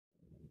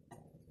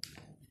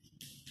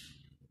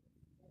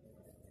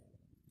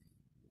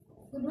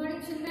Good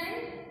morning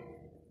children.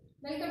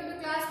 Welcome to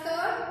class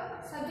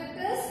 3rd. Subject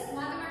is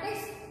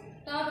mathematics.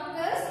 Topic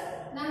is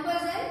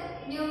numbers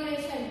and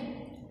numeration.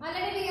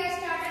 Already we have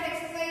started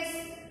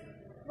exercise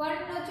 1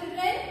 now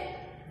children.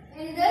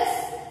 In this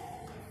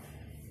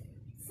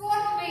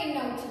 4th main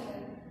now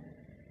children.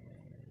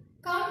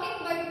 Counting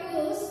by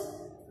twos,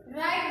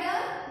 write the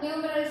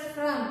numerals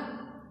from.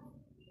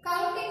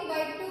 Counting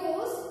by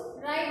twos,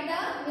 write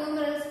the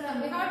numerals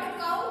from. We have to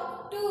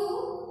count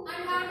 2 and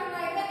have to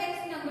write the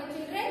next number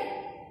children.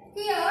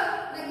 Here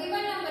the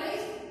given number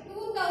is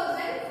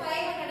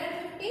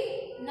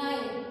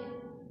 2559.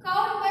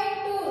 Count by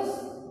twos.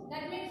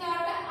 That means I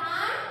have to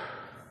add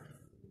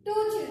 2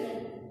 children.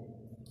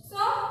 So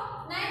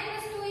 9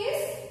 plus 2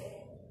 is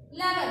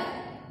 11.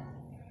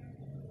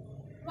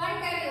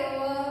 1 carry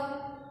over.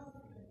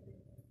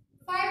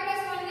 5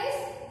 plus 1 is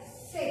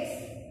 6.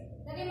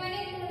 The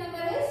remaining 2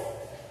 number is.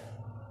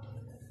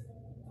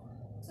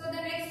 So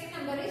the next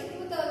number is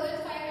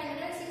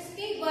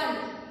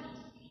 2561.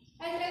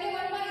 I'll tell you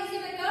one more easy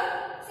method.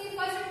 See,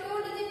 first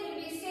 2 digits will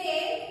be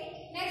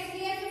same. Next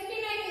here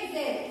 59 is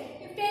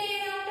there.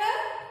 59 after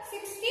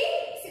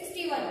 60,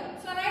 61.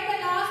 So write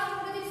the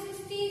last 2 digits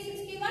 60,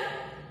 61.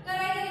 So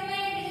write the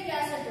remaining digit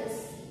as it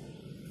is.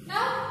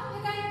 Now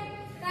you can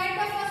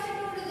write the first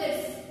 2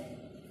 digits.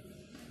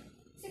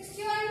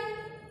 61,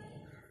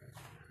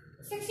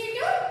 62,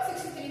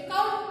 63.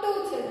 Count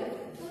 2 children.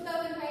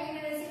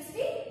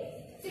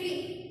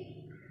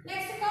 2563.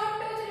 Next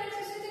count 2 children.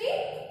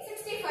 63,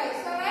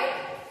 65. So write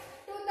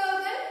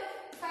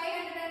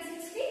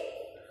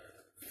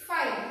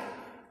 2565.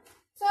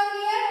 So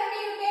here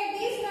only you take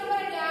this number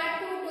and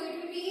add 2 to it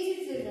will be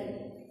easy children.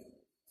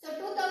 So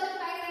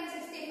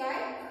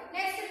 2565.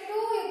 Next 2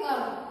 you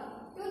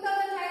count.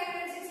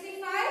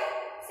 2565,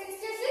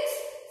 66,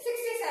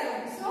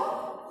 67. So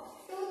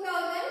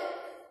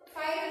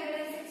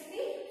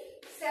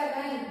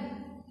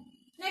 2567.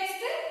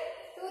 Next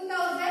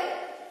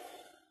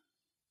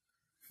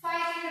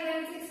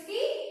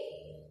 2560.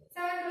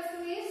 7 plus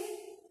 2 is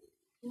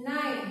 9.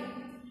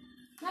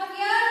 Now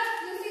here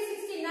you see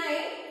 69.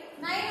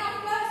 9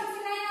 after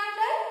 69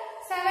 after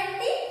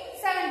 70,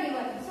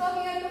 71. So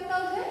here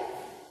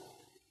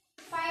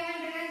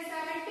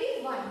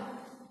 2571.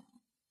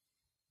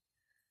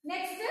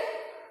 Next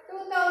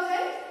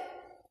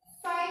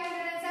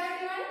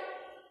 2571,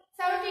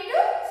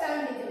 72,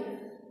 73.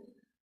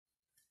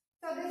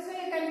 So this way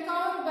you can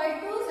count by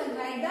twos and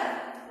write the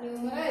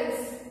numerals.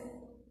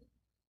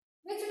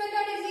 Which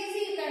method is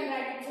easy? You can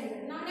write it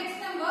children. Now next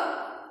number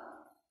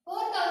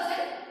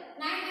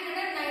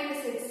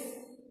 4996.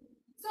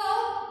 So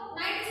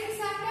 96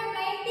 after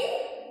 90,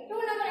 2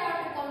 number I have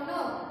to count.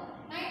 No.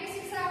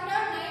 96 after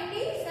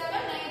 97,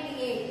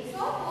 98. So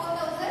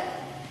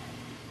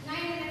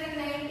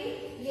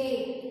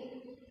 4998.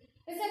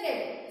 Isn't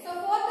it? So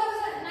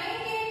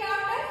 4098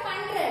 after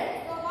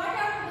 100. So what I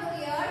have to do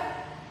here?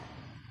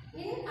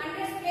 In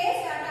 100's place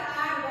you have to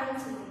add 1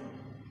 children.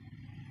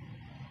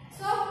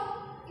 So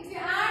if you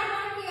add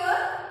 1 here,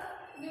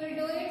 you will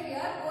do it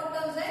here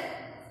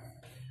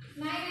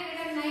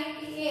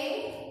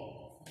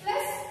 4998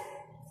 plus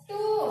 2.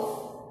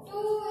 2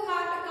 you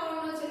have to count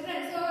no children.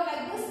 So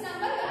like this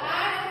number you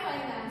add and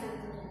find the answer.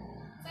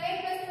 So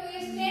 8 plus 2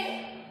 is 10.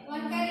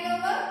 1 carry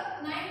over.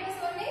 9 plus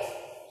 1 is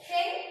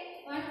 10.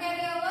 1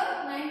 carry over.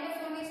 9 plus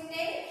 1 is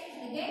 10.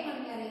 Again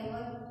 1 carry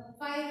over.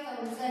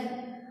 5000.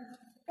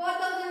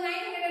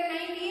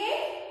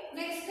 4998.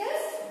 Next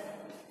is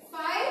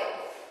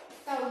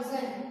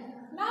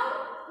 5000. Now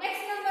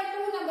next number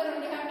 2 number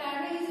only have to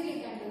add easily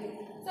can do it.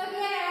 So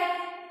here I add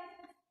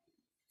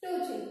 2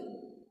 children.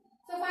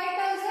 So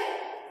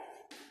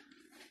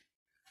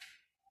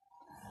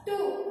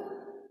 5002.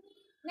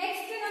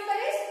 Next number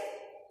is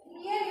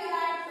here you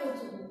add 2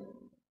 children.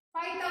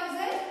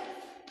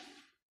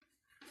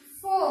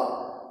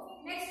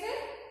 5004. Next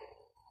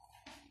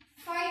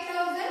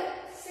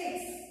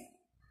 5006.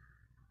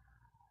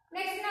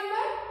 Next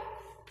number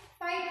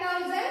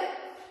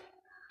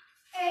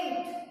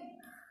 5008.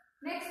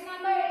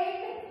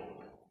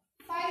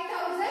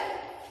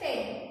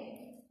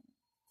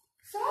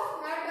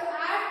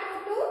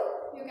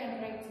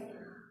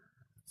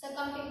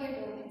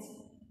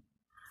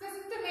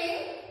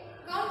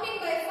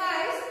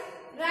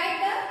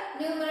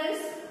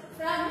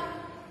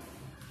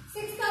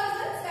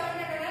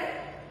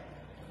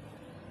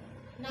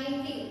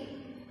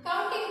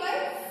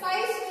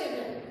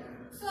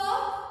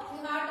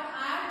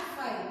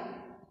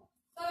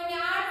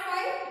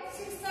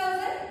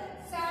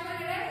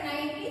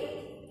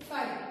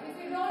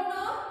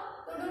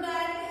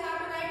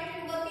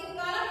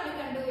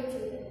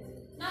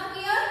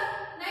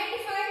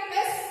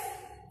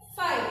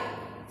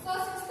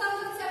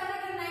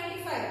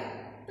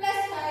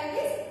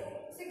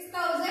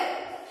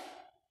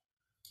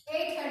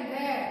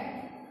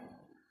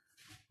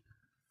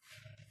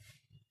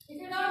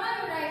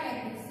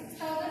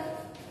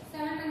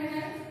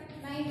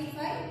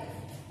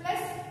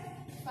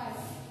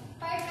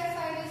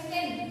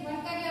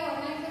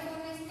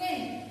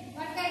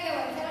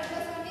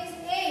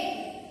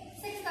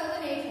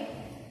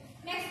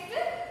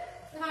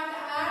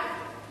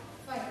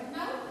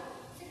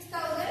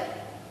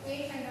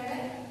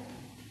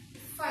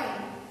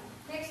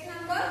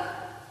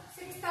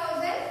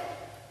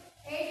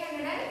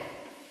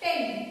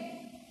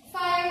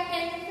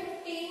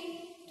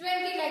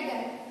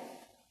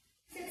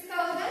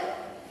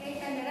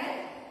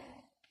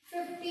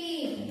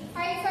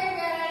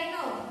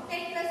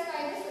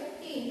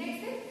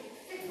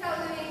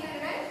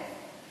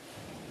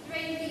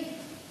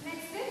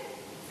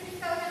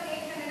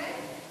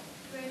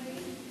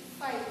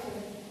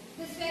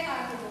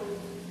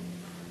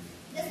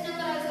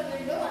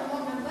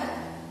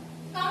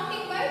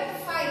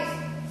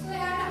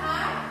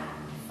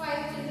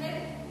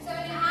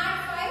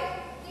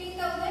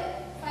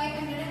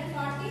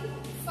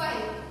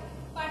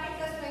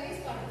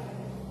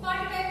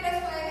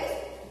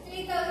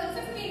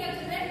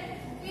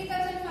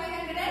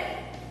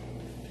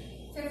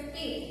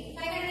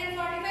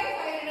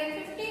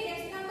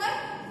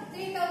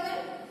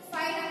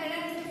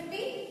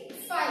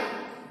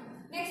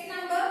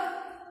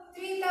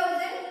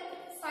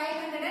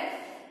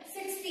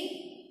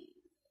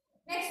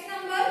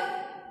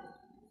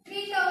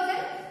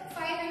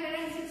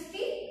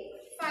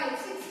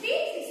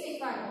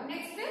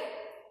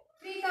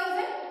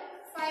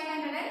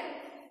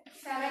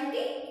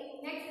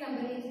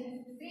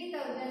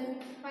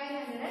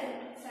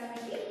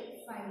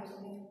 5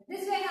 children.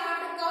 This way you have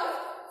to count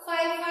 5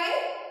 5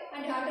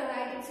 and you have to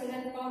write it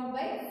children count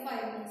by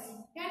 5 minutes.